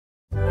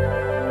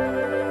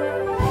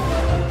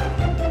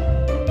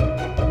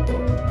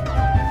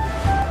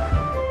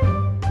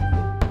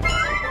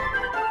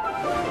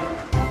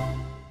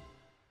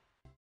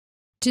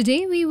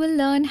Today we will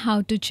learn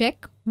how to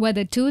check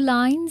whether two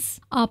lines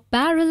are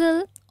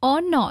parallel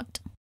or not.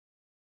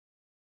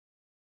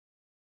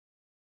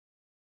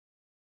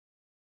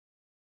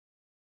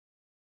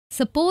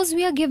 Suppose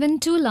we are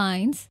given two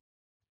lines,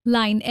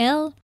 line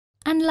L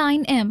and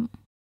line M.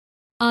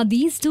 Are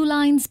these two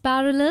lines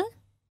parallel?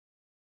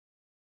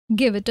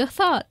 Give it a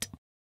thought.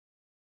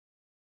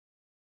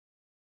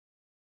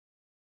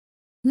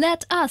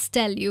 Let us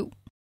tell you.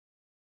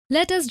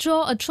 Let us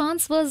draw a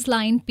transverse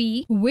line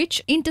P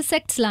which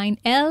intersects line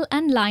L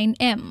and line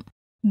M.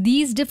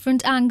 These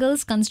different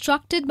angles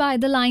constructed by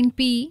the line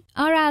P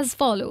are as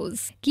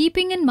follows.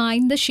 Keeping in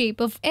mind the shape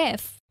of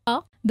F,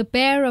 the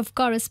pair of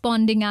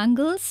corresponding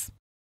angles.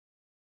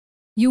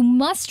 You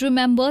must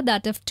remember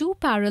that if two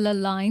parallel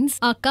lines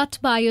are cut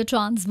by a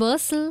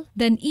transversal,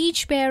 then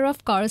each pair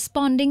of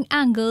corresponding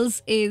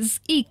angles is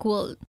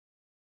equal.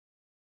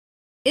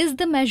 Is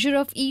the measure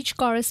of each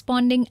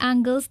corresponding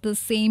angles the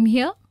same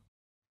here?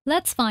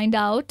 Let's find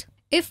out.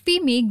 If we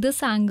make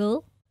this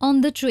angle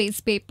on the trace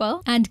paper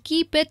and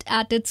keep it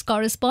at its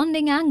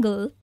corresponding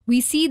angle, we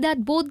see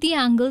that both the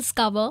angles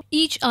cover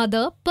each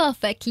other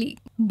perfectly.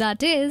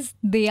 That is,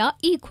 they are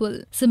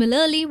equal.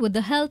 Similarly, with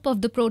the help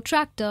of the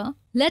protractor,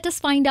 let us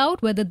find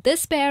out whether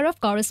this pair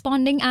of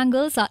corresponding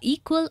angles are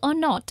equal or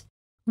not.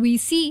 We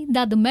see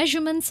that the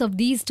measurements of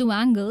these two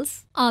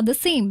angles are the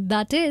same.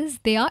 That is,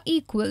 they are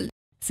equal.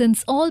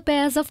 Since all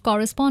pairs of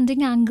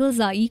corresponding angles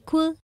are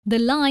equal, the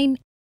line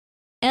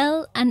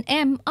L and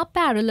M are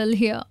parallel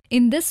here.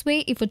 In this way,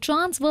 if a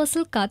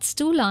transversal cuts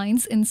two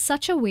lines in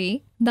such a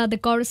way that the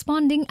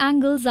corresponding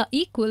angles are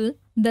equal,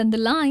 then the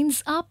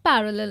lines are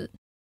parallel.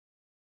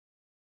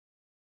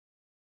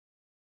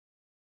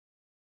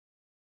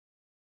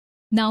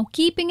 Now,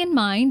 keeping in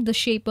mind the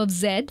shape of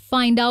Z,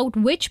 find out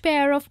which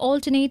pair of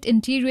alternate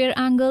interior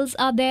angles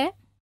are there.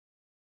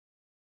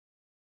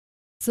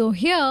 So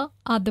here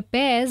are the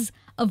pairs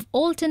of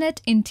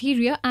alternate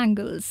interior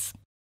angles.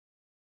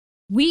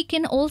 We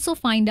can also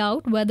find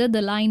out whether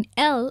the line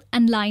L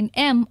and line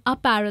M are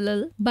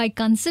parallel by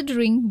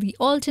considering the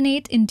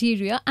alternate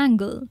interior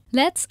angle.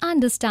 Let's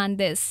understand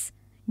this.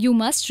 You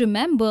must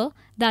remember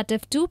that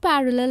if two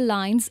parallel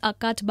lines are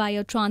cut by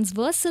a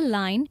transversal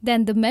line,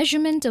 then the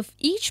measurement of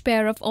each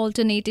pair of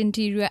alternate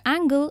interior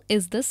angle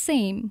is the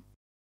same.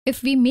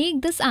 If we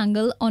make this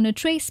angle on a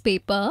trace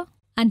paper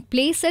and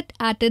place it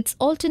at its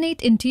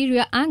alternate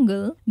interior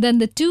angle, then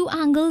the two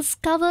angles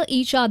cover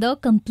each other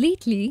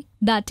completely.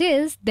 That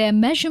is, their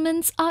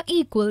measurements are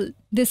equal.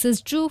 This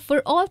is true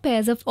for all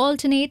pairs of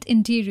alternate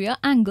interior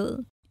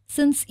angle.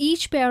 Since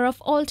each pair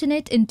of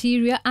alternate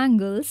interior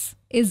angles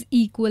is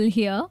equal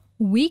here,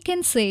 we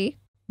can say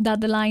that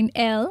the line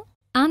L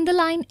and the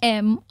line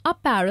M are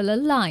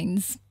parallel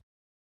lines.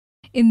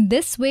 In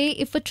this way,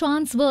 if a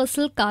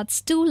transversal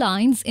cuts two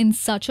lines in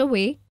such a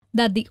way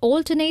that the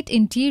alternate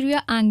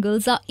interior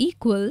angles are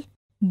equal,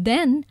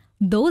 then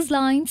those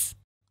lines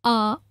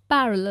are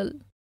parallel.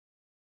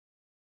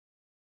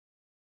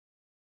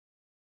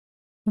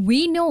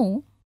 We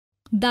know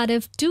that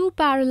if two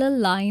parallel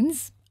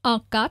lines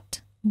are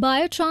cut by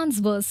a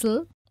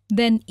transversal,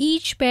 then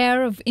each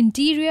pair of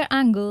interior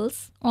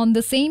angles on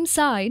the same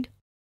side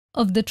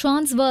of the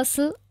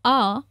transversal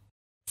are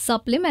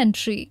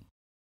supplementary.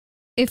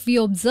 If we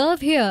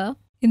observe here,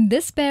 in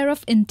this pair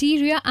of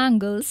interior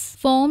angles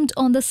formed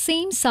on the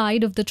same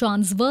side of the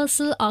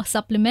transversal are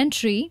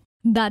supplementary,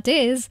 that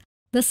is,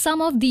 the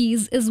sum of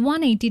these is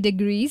 180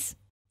 degrees.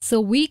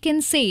 So we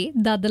can say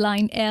that the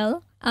line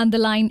L and the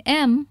line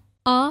M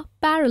are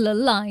parallel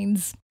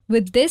lines.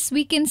 With this,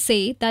 we can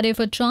say that if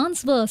a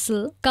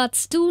transversal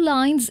cuts two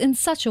lines in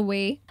such a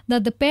way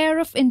that the pair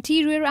of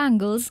interior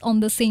angles on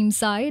the same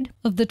side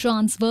of the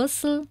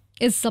transversal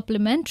is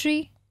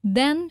supplementary,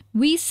 then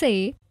we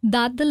say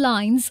that the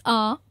lines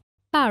are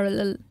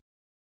parallel.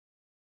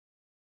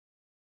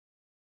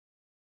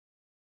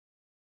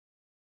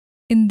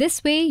 In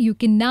this way, you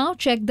can now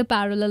check the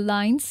parallel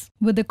lines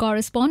with the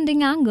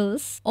corresponding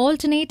angles,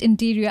 alternate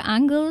interior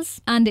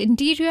angles, and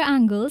interior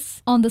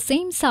angles on the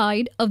same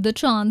side of the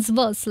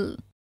transversal.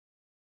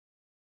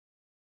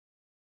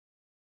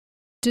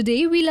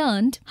 Today we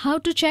learned how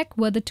to check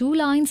whether two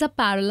lines are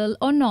parallel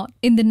or not.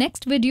 In the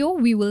next video,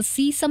 we will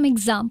see some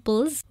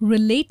examples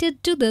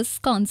related to this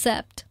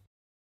concept.